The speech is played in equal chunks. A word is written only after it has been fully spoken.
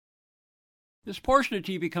This portion of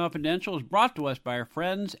TV Confidential is brought to us by our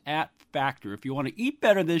friends at Factor. If you want to eat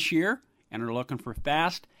better this year and are looking for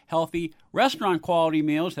fast, healthy, restaurant-quality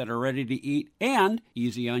meals that are ready to eat and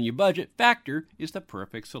easy on your budget, Factor is the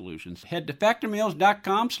perfect solution. Head to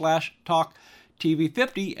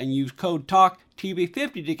factormeals.com/TalkTV50 and use code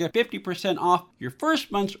TALKTV50 to get 50% off your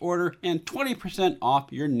first month's order and 20%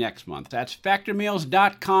 off your next month. That's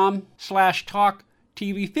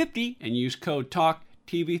factormeals.com/TalkTV50 and use code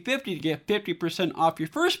TALKTV50 to get 50% off your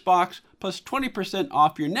first box plus 20%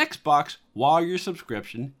 off your next box while your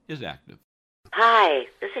subscription is active. Hi,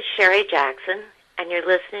 this is Sherry Jackson, and you're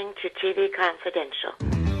listening to TV Confidential.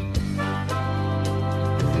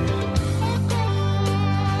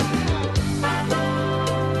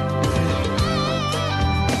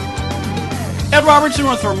 Ed Robertson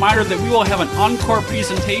with a reminder that we will have an encore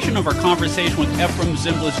presentation of our conversation with Ephraim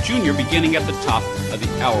Zimbalist Jr. beginning at the top of the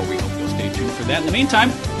hour. We hope you'll stay tuned for that. In the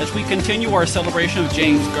meantime, as we continue our celebration of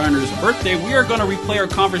James Garner's birthday, we are going to replay our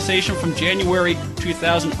conversation from January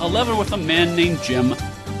 2011 with a man named Jim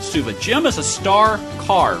Suva. Jim is a star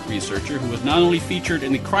car researcher who was not only featured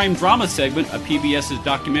in the crime drama segment of PBS's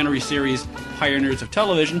documentary series Pioneers of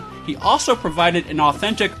Television, he also provided an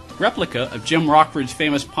authentic replica of Jim Rockford's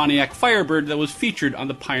famous Pontiac Firebird that was featured on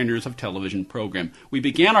the Pioneers of Television program. We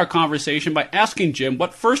began our conversation by asking Jim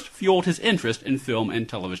what first fueled his interest in film and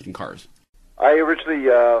television cars. I originally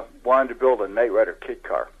wanted to build a Knight Rider kit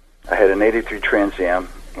car. I had an 83 Trans Am,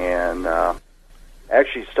 and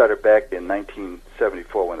actually started back in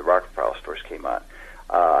 1974 when the Rockford Files first came on.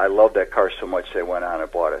 I loved that car so much that I went on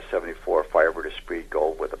and bought a 74 Firebird Esprit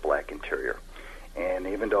Gold with a black interior. And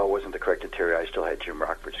even though it wasn't the correct interior, I still had Jim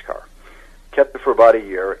Rockford's car. Kept it for about a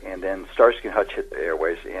year, and then Starsky and Hutch hit the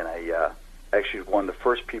airways, and I actually was one of the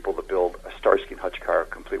first people to build a Starsky and Hutch car,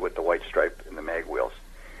 complete with the white stripe and the mag wheels.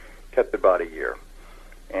 Kept it about a year.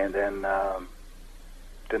 And then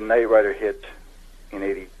the Knight Rider hit in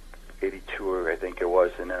 82, I think it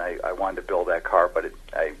was, and then I wanted to build that car, but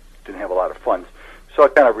I didn't have a lot of funds. So I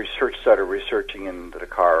kind of started researching into the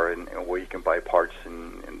car and where you can buy parts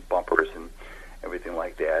and bumpers and everything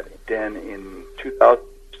like that. Then in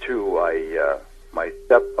 2002, my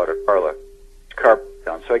stepdaughter Carla, car broke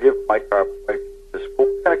down. So I give my car, this, what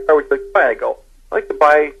kind of car would you like to buy? I go, I'd like to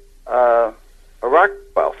buy a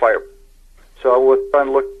Rockford Firebird. So I was trying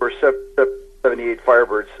to look for 78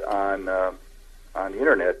 Firebirds on the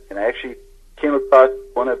internet, and I actually came across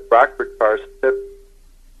one of Rockford cars that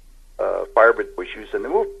Firebird was used in the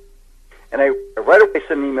movie. And I right away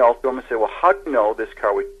sent an email to him and said, well, how do you know this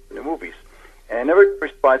car was used in the movies? And I never got a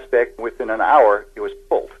response back. Within an hour, it was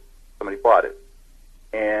pulled. Somebody bought it.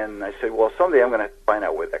 And I said, well, someday I'm going to have to find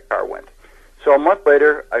out where that car went. So a month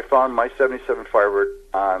later, I found my 77 Firebird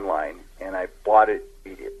online, and I bought it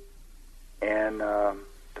immediately. And the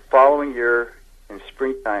following year, in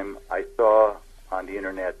springtime, I saw on the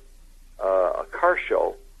internet a car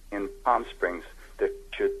show in Palm Springs that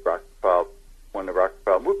featured one of the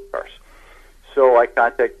Rockford movie cars. So I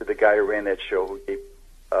contacted the guy who ran that show, who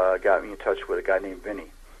got me in touch with a guy named Vinny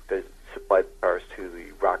that supplied the cars to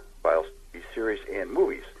the Rockford Files TV series and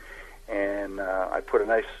movies. And I put a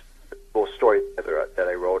nice little story together that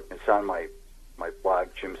I wrote. It's on my blog,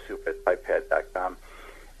 jimsup@ipad.com.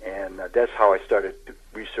 And that's how I started to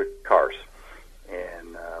research cars.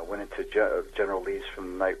 And went into General Lee's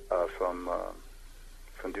from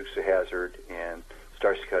Dukes of Hazzard and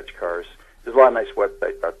Starsky and Hutch cars. There's a lot of nice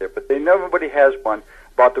websites out there, but nobody has one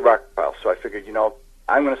about the Rockford Files. So I figured,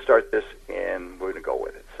 I'm going to start this, and we're going to go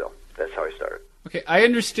with it. So that's how I started. Okay, I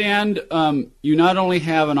understand you not only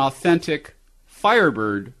have an authentic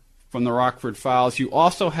Firebird from the Rockford Files, you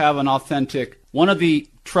also have an authentic, one of the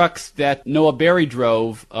trucks that Noah Berry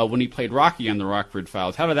drove when he played Rocky on the Rockford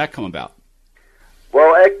Files. How did that come about?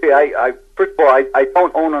 Well, actually, first of all, I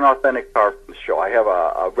don't own an authentic car from the show. I have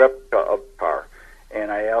a replica of the car, and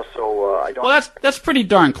I also I don't. Well, that's pretty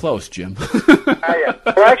darn close, Jim. Yeah.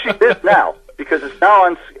 Well, actually, this now, because it's now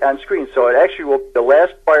on screen, so it actually will be the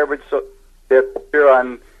last Firebird that will appear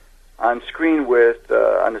on screen with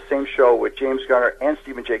on the same show with James Garner and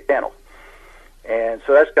Stephen J. Cannell. And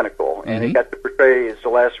so that's kind of cool. And it got to portray as the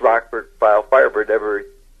last Rockford Firebird ever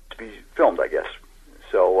to be filmed, I guess.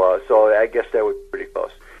 So I guess that would be pretty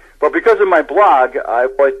close. But because of my blog,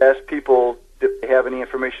 I've always asked people if they have any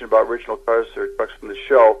information about original cars or trucks from the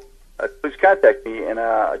show, please contact me. And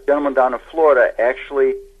a gentleman down in Florida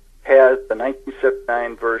actually has the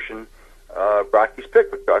 1979 version of Rocky's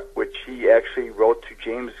pickup truck, which he actually wrote to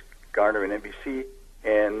James Garner and NBC.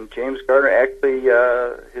 And James Garner actually,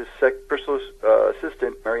 his personal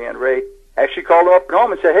assistant, Marianne Ray, actually called him up at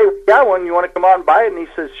home and said, "Hey, we got one. You want to come out and buy it?" And he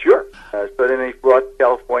says, "Sure." So then he brought to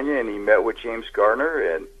California, and he met with James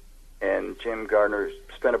Garner, and Jim Garner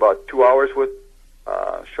spent about 2 hours with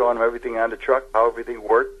showing him everything on the truck, how everything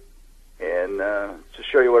worked. And to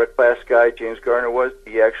show you what a class guy James Garner was,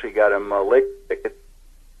 he actually got him a lake ticket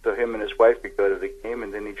so him and his wife could go to the game,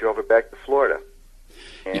 and then he drove it back to Florida.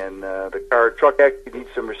 And the truck actually needs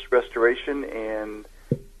some restoration, and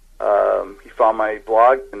he found my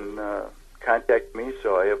blog and contacted me,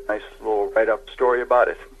 so I have a nice little write-up story about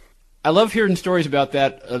it. I love hearing stories about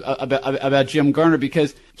that, about Jim Garner,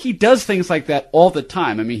 because he does things like that all the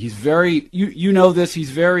time. I mean, he's very, you know this, he's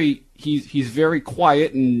very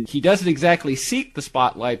quiet, and he doesn't exactly seek the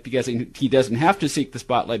spotlight because he doesn't have to seek the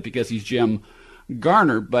spotlight because he's Jim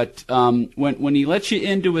Garner. But when he lets you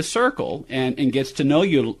into his circle and gets to know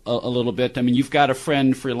you a little bit, I mean, you've got a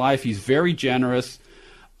friend for life. He's very generous.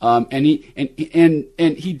 And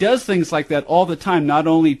he does things like that all the time, not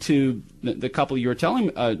only to the couple you were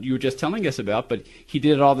just telling us about, but he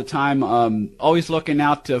did it all the time, always looking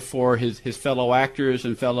out for his fellow actors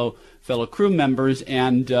and fellow crew members,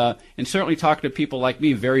 and certainly talking to people like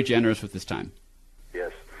me, very generous with his time.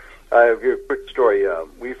 Yes. I'll give you a quick story.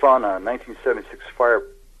 We found a 1976 fire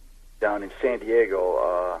down in San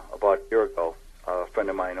Diego about a year ago. A friend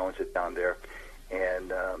of mine owns it down there. And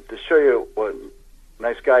to show you what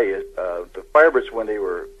nice guy is, the Firebirds, when they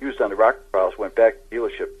were used on the Rock Files, went back to the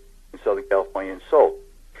dealership in Southern California and sold.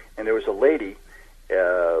 And there was a lady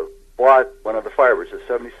bought one of the Firebirds, a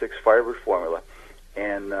 76 Firebird Formula,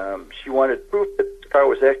 and she wanted proof that the car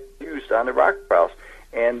was actually used on the Rock Files.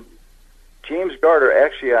 And James Garner,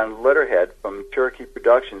 actually on letterhead from Cherokee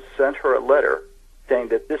Productions, sent her a letter saying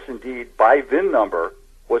that this indeed, by VIN number,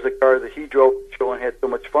 was a car that he drove to show and had so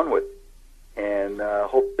much fun with. And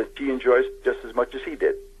hope that she enjoys it just as much as he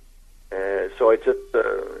did. So it's just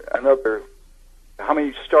another. How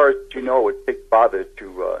many stars do you know would take bother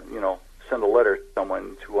to send a letter to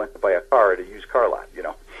someone who wants to buy a car at a used car lot?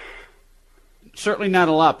 Certainly not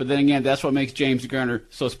a lot, but then again, that's what makes James Garner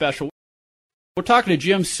so special. We're talking to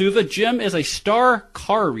Jim Suva. Jim is a star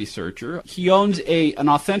car researcher. He owns an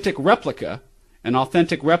authentic replica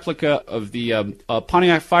of the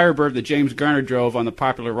Pontiac Firebird that James Garner drove on the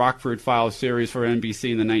popular Rockford Files series for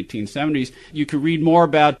NBC in the 1970s. You can read more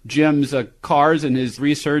about Jim's cars and his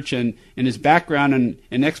research and his background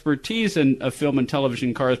and expertise in film and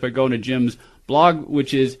television cars by going to Jim's blog,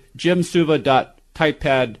 which is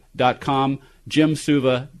jimsuva.typepad.com,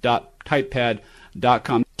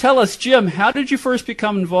 jimsuva.typepad.com. Tell us, Jim, how did you first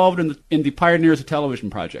become involved in the Pioneers of Television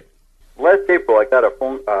project? Last April, I got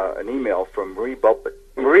an email from Marie Bublick.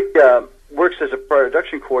 Marie works as a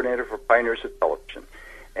production coordinator for Pioneers of Television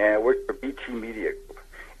and worked for BT Media Group.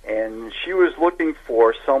 And she was looking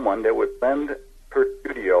for someone that would lend her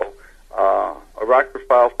studio a Rockford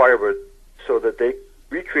File Firebird so that they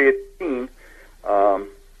recreate the scene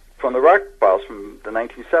from the Rockford Files from the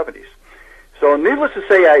 1970s. So needless to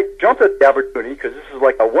say, I jumped at the opportunity because this is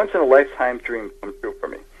like a once-in-a-lifetime dream come true for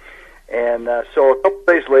me. And so a couple of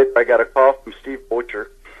days later, I got a call from Steve Bocher,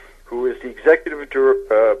 who is the executive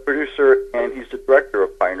producer, and he's the director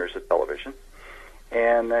of Pioneers of Television.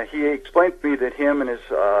 And he explained to me that him and his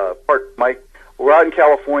partner, Mike, were out in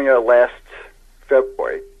California last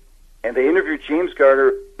February, and they interviewed James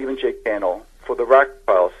Garner, Stephen J. Cannell for the Rock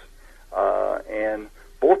Files, and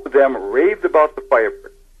both of them raved about the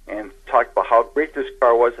Firebird and talked about how great this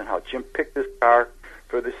car was and how Jim picked this car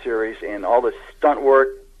for the series and all the stunt work.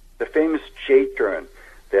 The famous J-turn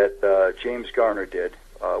that James Garner did,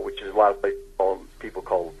 which is a lot of people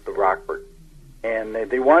call the Rockford. And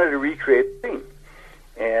they wanted to recreate the scene.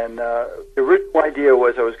 And the original idea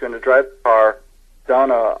was I was going to drive the car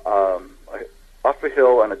down off a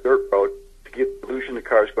hill on a dirt road to get the illusion the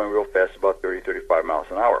car is going real fast, about 30, 35 miles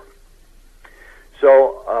an hour.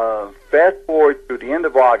 So fast forward to the end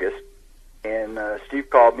of August, and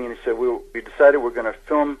Steve called me and he said, we decided we're going to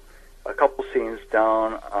film a couple scenes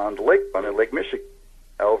down on the lakefront at Lake Michigan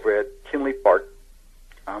over at Kinley Park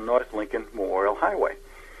on North Lincoln Memorial Highway.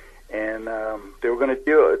 And they were going to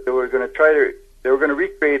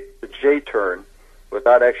recreate the J-turn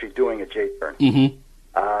without actually doing a J-turn. Mm-hmm.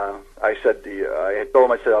 I had told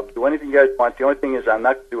them, I said, I'll do anything you guys want. The only thing is I'm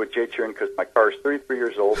not going to do a J-turn because my car is 33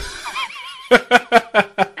 years old.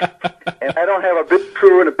 And I don't have a big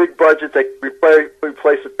crew and a big budget that can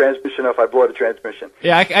replace the transmission if I blow the transmission.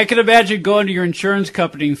 Yeah, I can imagine going to your insurance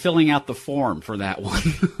company and filling out the form for that one.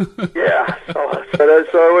 Yeah, so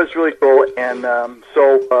it was really cool. And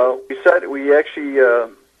we actually,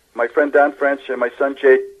 my friend Don French and my son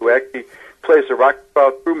Jake, who actually plays a Rock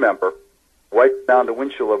Crowd crew member, wiped down the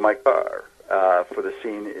windshield of my car for the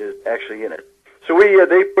scene is actually in it. So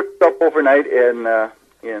they put it up overnight in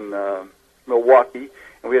Milwaukee,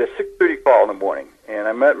 and we had a 6:30 call in the morning. And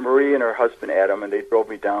I met Marie and her husband Adam, and they drove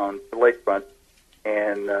me down to the lakefront,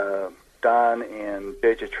 and Don and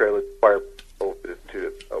JJ Trailer fire over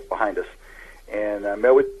to behind us, and I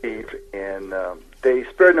met with Steve, and they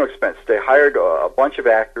spared no expense. They hired a bunch of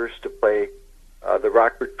actors to play the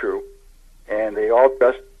Rockford crew, and they all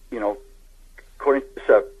dressed, according to the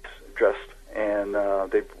sets, dressed, and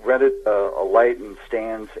they rented a light and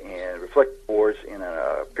stands and reflective boards in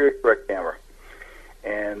a period correct camera.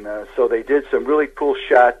 And so they did some really cool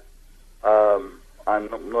shots on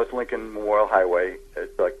North Lincoln Memorial Highway.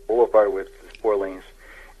 It's like boulevard with 4 lanes.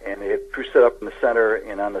 And they had crew set up in the center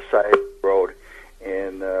and on the side of the road.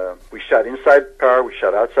 And we shot inside the car. We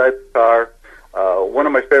shot outside the car. One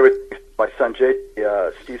of my favorite things, my son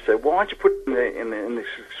Steve said, well, why don't you put it in the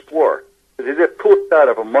Explorer? They did a cool shot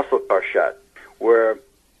of a muscle car shot where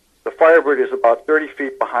the Firebird is about 30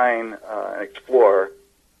 feet behind an Explorer,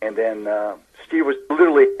 and then Steve was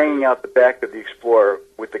literally hanging out the back of the Explorer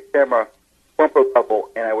with the camera bumper level,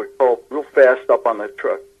 and I would go real fast up on the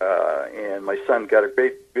truck. And my son got a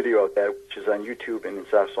great video of that, which is on YouTube, and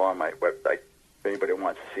it's also on my website if anybody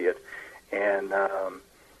wants to see it. And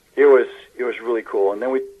it was really cool. And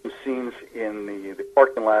then we did some scenes in the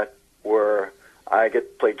parking lot where I get to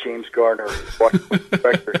play James Garner, watch the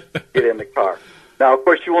director get in the car. Now, of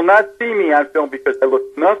course, you will not see me on film because I look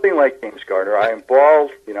nothing like James Garner. I am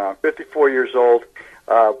bald. I'm 54 years old.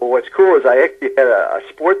 But what's cool is I actually had a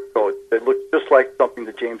sports coat that looked just like something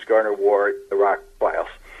that James Garner wore at the Rock Files.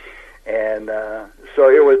 And so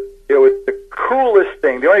it was the coolest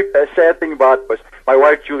thing. The only sad thing about it was my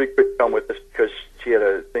wife, Julie, couldn't come with us because she had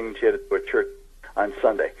a thing she had to do at church on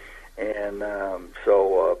Sunday. And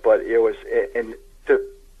but it was,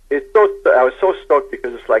 I was so stoked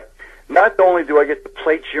because it's like, not only do I get to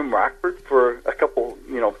play Jim Rockford for a couple,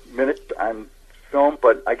 minutes on film,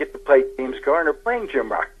 but I get to play James Garner playing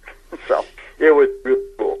Jim Rockford. So it was really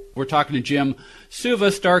cool. We're talking to Jim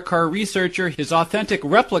Suva, star car researcher. His authentic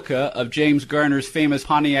replica of James Garner's famous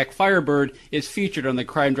Pontiac Firebird is featured on the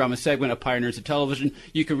crime drama segment of Pioneers of Television.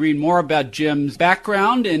 You can read more about Jim's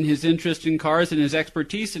background and his interest in cars and his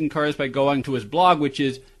expertise in cars by going to his blog, which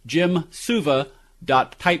is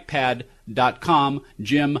jimsuva.typepad.com,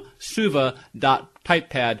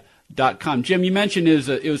 jimsuva.typepad.com. Jim, you mentioned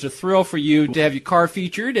it was a thrill for you to have your car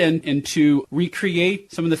featured and to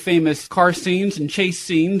recreate some of the famous car scenes and chase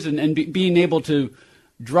scenes and being able to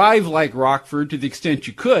drive like Rockford to the extent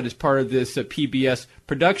you could as part of this PBS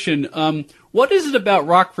production. What is it about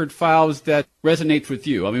Rockford Files that resonates with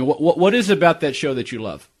you? I mean, what is it about that show that you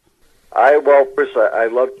love? First, I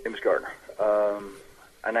love James Garner.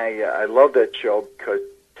 And I love that show because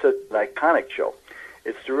it's an iconic show.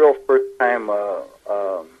 It's the real first time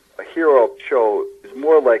a hero show is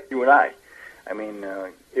more like you and I. I mean,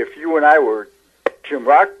 if you and I were Jim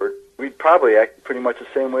Rockford, we'd probably act pretty much the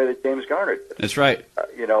same way that James Garner did. That's right.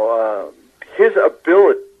 His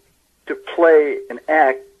ability to play and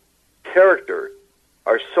act characters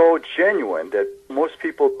are so genuine that most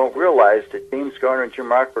people don't realize that James Garner and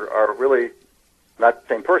Jim Rockford are really not the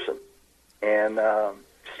same person. And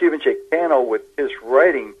Stephen J. Cano, with his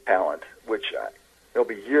writing talent, which it'll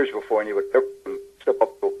be years before anyone ever step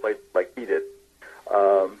up to a place like he did,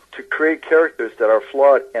 to create characters that are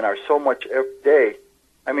flawed and are so much every day.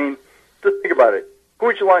 I mean, just think about it. Who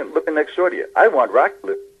would you want living next door to you? I want Rock to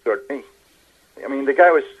live next door to me. I mean, the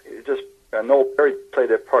guy was just, Noel Perry played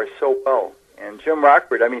that part so well. And Jim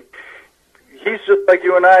Rockford, I mean, he's just like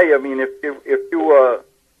you and I. I mean, if you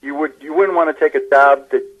wouldn't want to take a job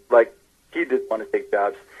that, like, he did want to take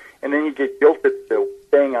jobs, and then you get guilted to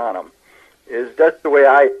staying on them. That's the way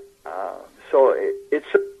so it's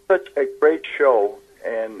such a great show,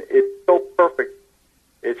 and it's so perfect.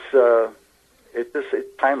 It's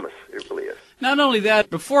timeless. It really is. Not only that,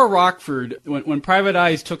 before Rockford, when Private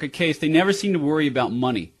Eyes took a case, they never seemed to worry about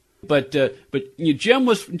money. But Jim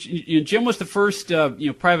was the first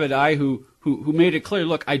private eye who made it clear.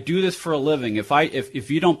 Look, I do this for a living.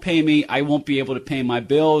 If you don't pay me, I won't be able to pay my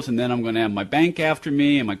bills, and then I'm going to have my bank after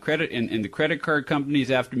me, and my credit and the credit card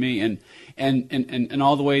companies after me, and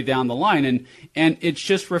all the way down the line. And it's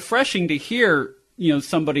just refreshing to hear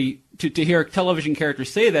somebody to hear a television character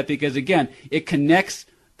say that, because again, it connects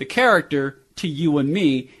the character to you and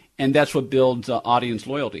me, and that's what builds audience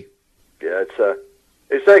loyalty. Yeah,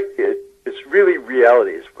 it's really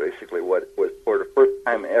reality is basically what it was for the first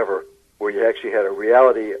time ever, where you actually had a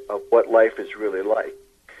reality of what life is really like.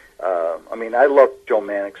 I mean, I love Joe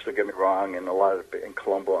Mannix, don't get me wrong, and a lot of and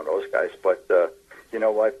Columbo and those guys, but you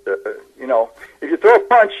know what? If you throw a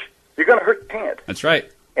punch, you're going to hurt your hand. That's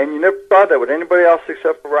right. And you never saw that with anybody else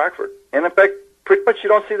except for Rockford. And in fact, pretty much you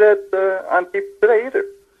don't see that on TV today either.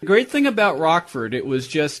 The great thing about Rockford, it was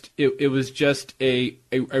just a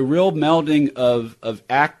real melding of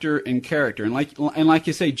actor and character, and like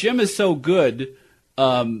you say, Jim is so good.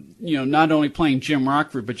 Not only playing Jim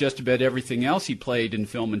Rockford, but just about everything else he played in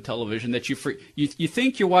film and television that you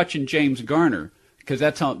think you're watching James Garner, because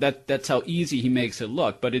that's how easy he makes it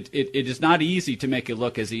look. But it is not easy to make it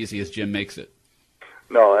look as easy as Jim makes it.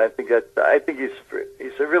 No, I think he's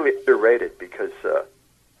really underrated because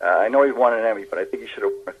I know he won an Emmy, but I think he should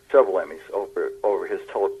have won several Emmys over his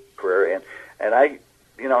television career, and he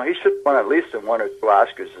should have won at least one or two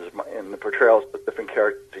Oscars in the portrayals of different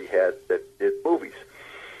characters he had that did movies.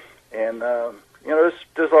 And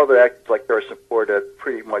there's other actors like Harrison Ford that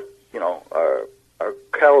pretty much are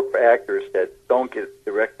caliber actors that don't get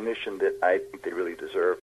the recognition that I think they really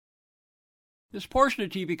deserve. This portion of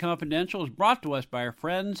TV Confidential is brought to us by our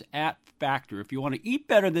friends at Factor. If you want to eat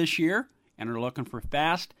better this year and are looking for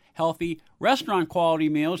fast, healthy, restaurant-quality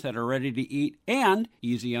meals that are ready to eat and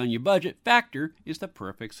easy on your budget, Factor is the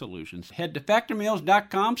perfect solution. Head to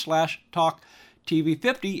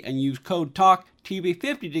factormeals.com/TalkTV50 and use code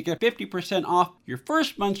TALKTV50 to get 50% off your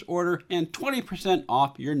first month's order and 20%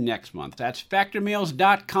 off your next month. That's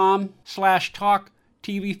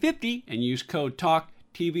factormeals.com/TalkTV50 and use code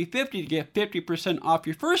TalkTV50 to get 50% off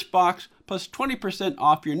your first box plus 20%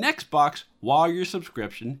 off your next box while your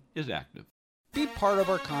subscription is active. Be part of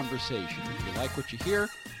our conversation. If you like what you hear,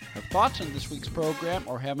 have thoughts on this week's program,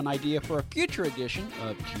 or have an idea for a future edition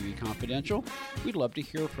of TV Confidential, we'd love to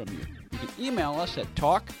hear from you. You can email us at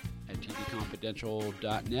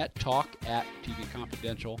talk@tvconfidential.net,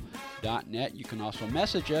 talk@tvconfidential.net. You can also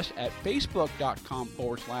message us at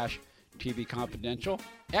facebook.com/tvconfidential,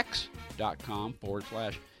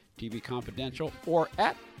 x.com/tvconfidential, or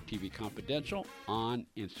at TV Confidential on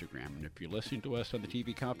Instagram. And if you're listening to us on the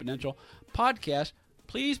TV Confidential podcast,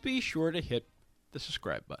 please be sure to hit the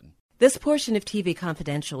subscribe button. This portion of TV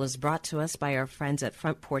Confidential is brought to us by our friends at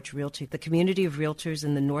Front Porch Realty, the community of realtors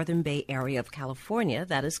in the Northern Bay area of California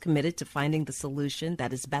that is committed to finding the solution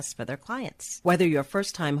that is best for their clients. Whether you're a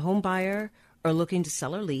first-time home buyer or looking to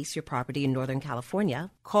sell or lease your property in Northern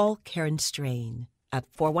California, call Karen Strain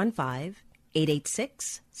at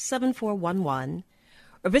 415-886-7411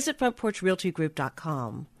 or visit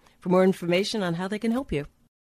FrontPorchRealtyGroup.com for more information on how they can help you.